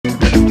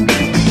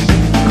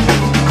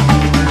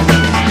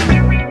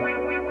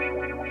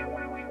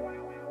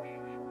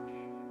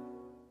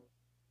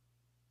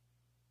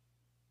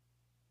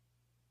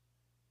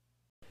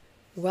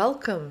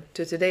Welcome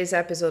to today's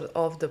episode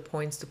of The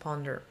Points to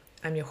Ponder.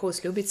 I'm your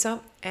host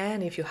Ljubica,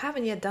 and if you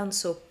haven't yet done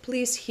so,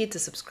 please hit the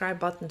subscribe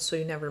button so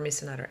you never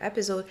miss another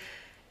episode.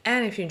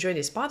 And if you enjoy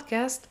this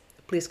podcast,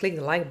 please click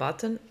the like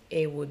button.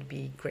 It would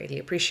be greatly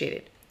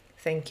appreciated.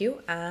 Thank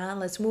you, and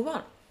let's move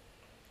on.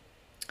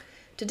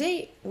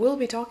 Today, we'll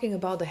be talking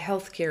about the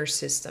healthcare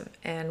system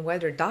and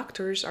whether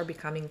doctors are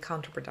becoming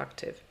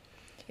counterproductive.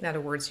 In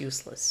other words,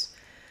 useless.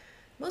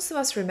 Most of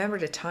us remember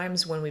the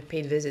times when we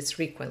paid visits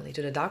frequently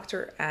to the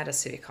doctor at a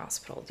civic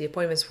hospital. The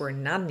appointments were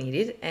not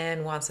needed,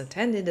 and once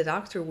attended, the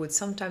doctor would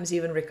sometimes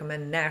even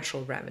recommend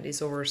natural remedies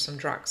over some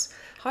drugs.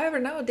 However,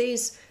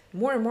 nowadays,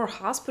 more and more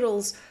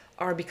hospitals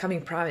are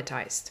becoming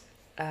privatized,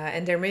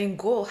 and their main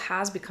goal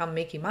has become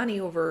making money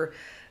over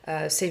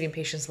saving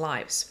patients'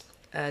 lives.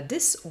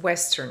 This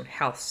Western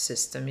health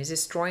system is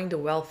destroying the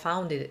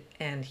well-founded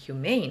and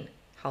humane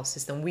health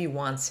system we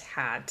once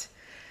had.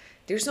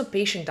 There's no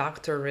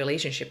patient-doctor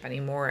relationship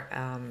anymore.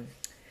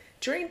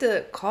 During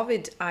the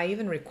COVID, I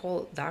even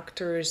recall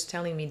doctors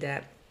telling me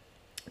that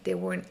they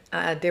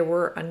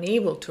were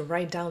unable to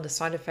write down the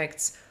side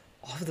effects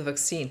of the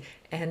vaccine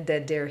and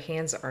that their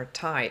hands are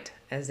tied,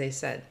 as they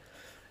said.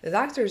 The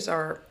doctors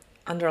are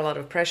under a lot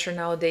of pressure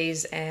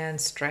nowadays and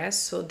stress,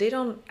 so they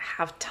don't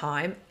have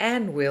time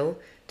and will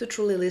to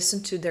truly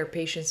listen to their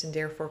patients and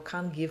therefore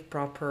can't give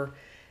proper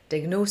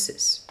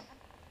diagnosis.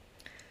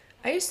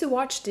 I used to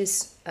watch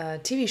this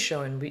TV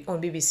show on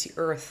BBC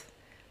Earth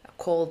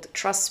called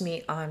Trust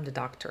Me, I'm the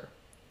Doctor.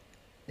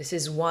 This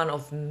is one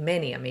of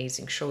many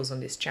amazing shows on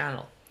this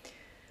channel.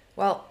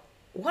 Well,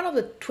 one of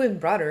the twin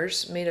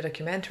brothers made a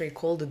documentary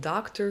called The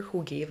Doctor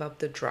Who Gave Up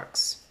the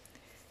Drugs.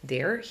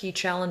 There, he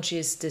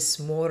challenges this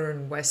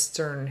modern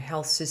Western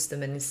health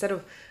system, and instead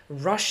of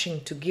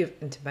rushing to give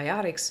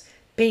antibiotics,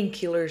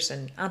 painkillers,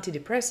 and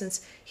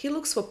antidepressants, he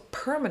looks for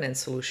permanent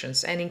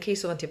solutions. And in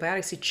case of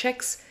antibiotics, he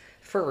checks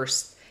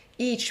first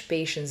each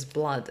patient's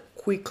blood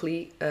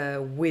quickly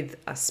with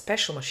a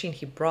special machine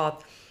he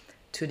brought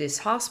to this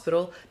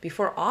hospital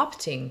before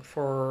opting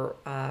for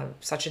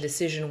such a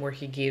decision where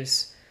he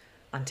gives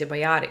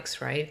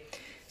antibiotics, right?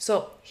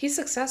 So he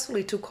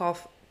successfully took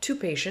off two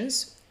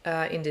patients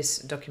in this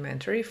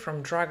documentary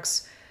from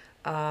drugs.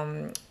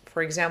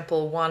 For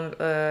example, one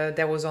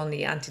that was on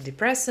the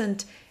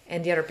antidepressant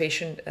and the other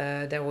patient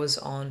that was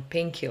on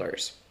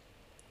painkillers,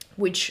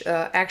 which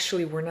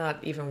actually were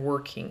not even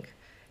working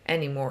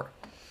anymore.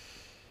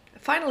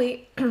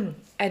 Finally,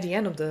 at the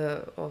end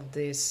of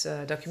this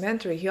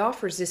documentary, he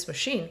offers this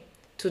machine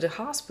to the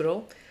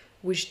hospital,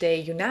 which they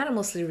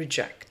unanimously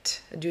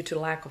reject due to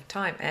lack of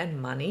time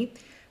and money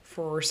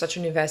for such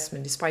an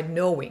investment, despite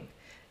knowing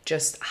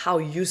just how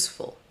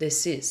useful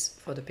this is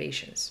for the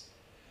patients.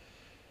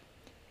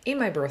 In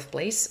my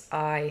birthplace,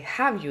 I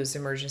have used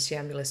emergency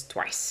ambulance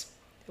twice.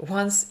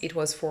 Once it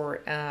was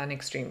for an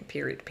extreme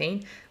period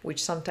pain,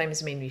 which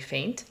sometimes made me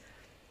faint.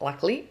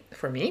 Luckily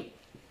for me,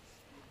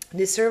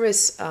 this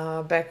service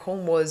back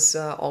home was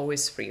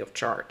always free of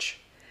charge.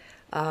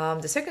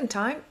 The second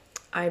time,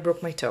 I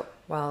broke my toe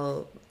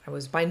while I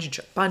was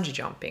bungee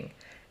jumping.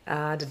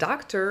 The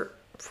doctor,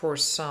 for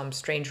some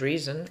strange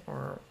reason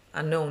or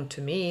unknown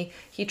to me,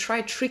 he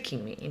tried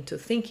tricking me into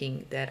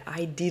thinking that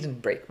I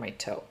didn't break my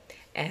toe.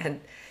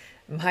 And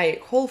my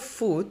whole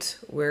foot,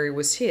 where it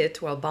was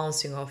hit while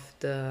bouncing off,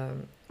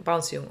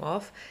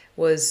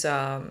 was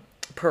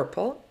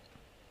purple,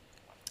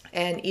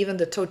 and even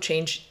the toe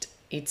changed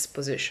its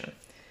position.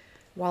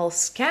 While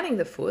scanning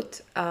the foot,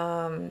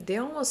 they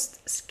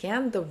almost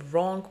scanned the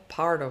wrong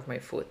part of my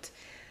foot.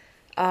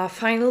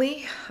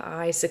 Finally,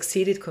 I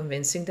succeeded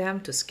convincing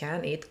them to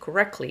scan it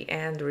correctly,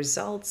 and the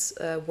results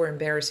were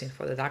embarrassing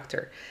for the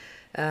doctor,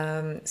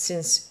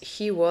 since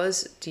he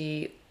was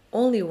the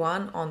only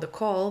one on the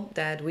call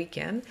that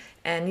weekend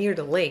and near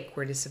the lake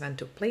where this event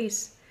took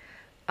place.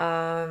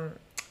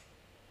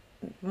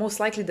 Most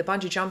likely the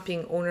bungee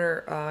jumping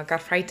owner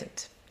got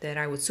frightened that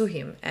I would sue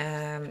him,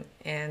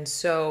 and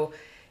so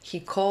he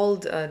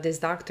called this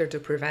doctor to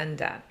prevent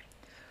that.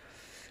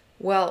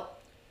 Well,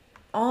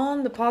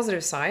 on the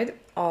positive side,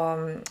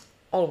 all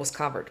was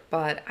covered,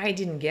 but I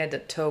didn't get the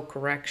toe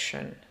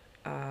correction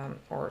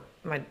or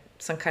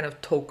some kind of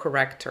toe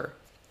corrector.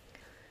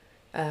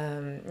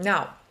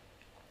 Now,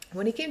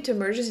 when it came to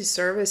emergency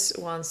service,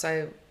 once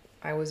I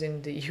was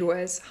in the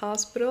US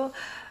hospital,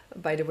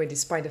 by the way,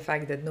 despite the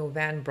fact that no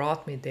van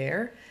brought me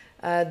there,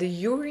 the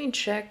urine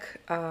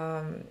check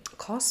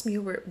cost me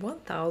over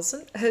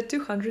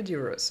 1,200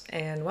 euros,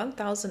 and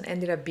 1,000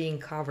 ended up being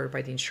covered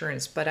by the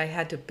insurance, but I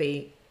had to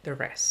pay the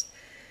rest.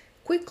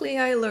 Quickly,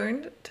 I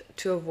learned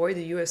to avoid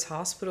the US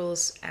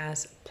hospitals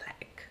as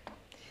plague.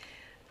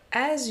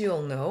 As you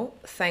all know,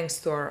 thanks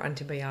to our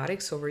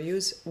antibiotics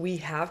overuse, we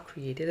have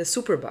created a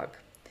superbug.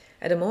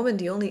 At the moment,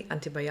 the only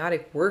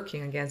antibiotic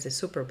working against the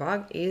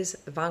superbug is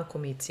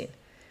vancomycin.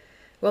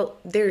 Well,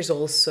 there's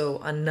also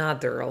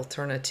another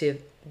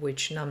alternative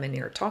which not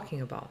many are talking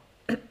about,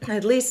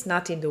 at least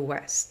not in the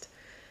West.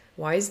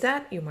 Why is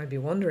that, you might be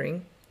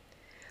wondering?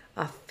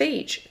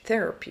 Phage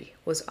therapy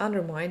was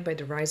undermined by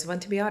the rise of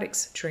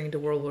antibiotics during the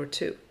World War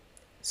II.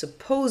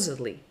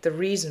 supposedly the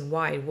reason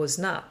why it was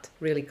not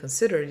really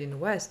considered in the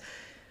West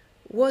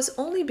was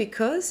only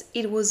because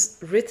it was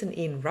written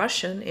in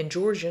Russian and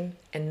Georgian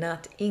and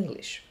not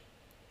English.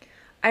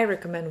 I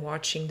recommend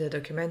watching the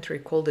documentary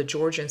called The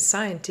Georgian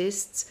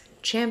Scientists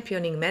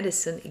Championing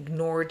Medicine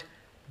Ignored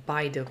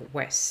by the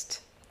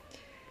West.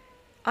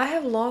 I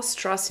have lost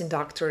trust in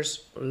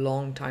doctors a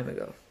long time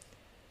ago.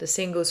 The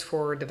same goes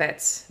for the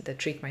vets that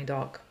treat my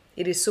dog.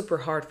 It is super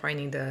hard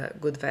finding the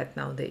good vet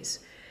nowadays.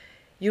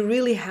 You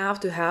really have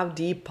to have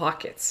deep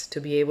pockets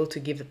to be able to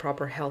give the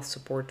proper health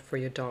support for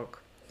your dog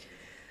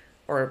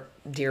or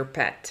dear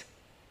pet.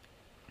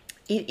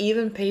 It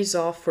even pays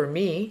off for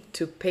me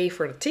to pay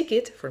for the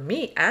ticket for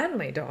me and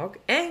my dog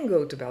and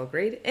go to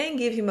Belgrade and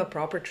give him a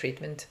proper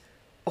treatment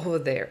over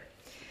there.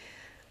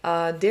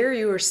 There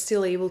you are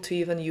still able to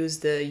even use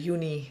the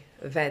Uni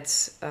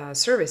Vets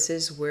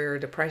services where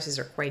the prices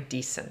are quite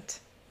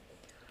decent.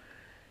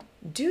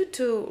 Due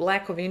to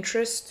lack of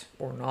interest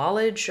or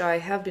knowledge, I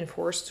have been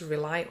forced to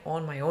rely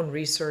on my own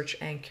research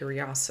and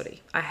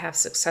curiosity. I have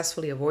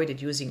successfully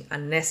avoided using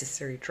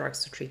unnecessary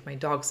drugs to treat my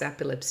dog's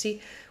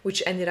epilepsy,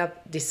 which ended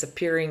up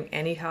disappearing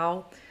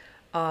anyhow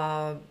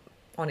on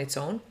its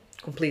own,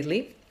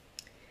 completely.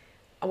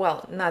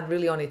 Well, not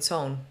really on its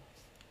own.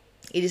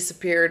 It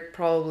disappeared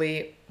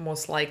probably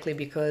most likely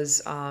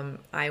because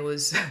I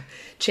was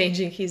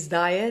changing his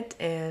diet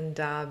and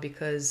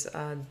because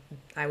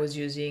I was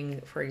using,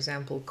 for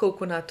example,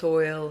 coconut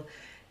oil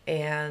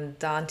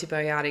and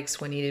antibiotics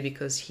when needed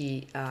because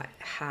he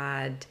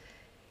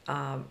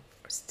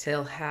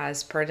still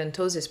has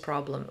parodontosis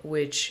problem,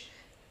 which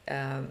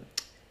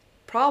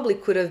probably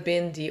could have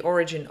been the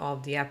origin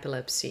of the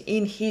epilepsy.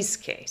 In his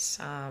case,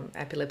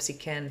 epilepsy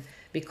can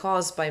be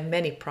caused by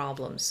many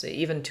problems,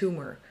 even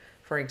tumor,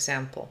 for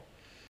example.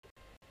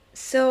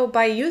 So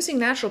by using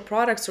natural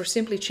products or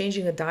simply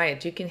changing a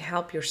diet, you can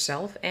help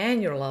yourself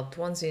and your loved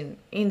ones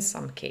in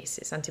some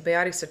cases.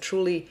 Antibiotics are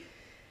truly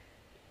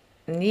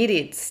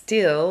needed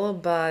still,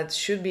 but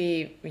should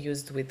be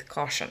used with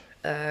caution.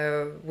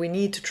 We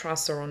need to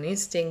trust our own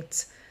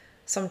instincts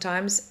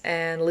sometimes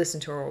and listen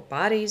to our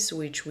bodies,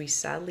 which we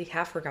sadly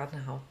have forgotten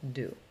how to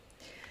do.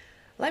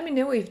 Let me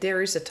know if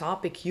there is a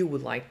topic you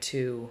would like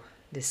to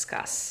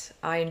discuss.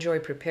 I enjoy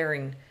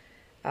preparing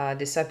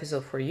this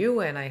episode for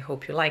you and I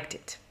hope you liked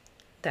it.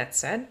 That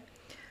said,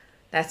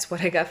 that's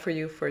what I got for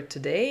you for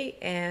today,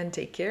 and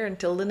take care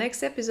until the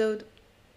next episode.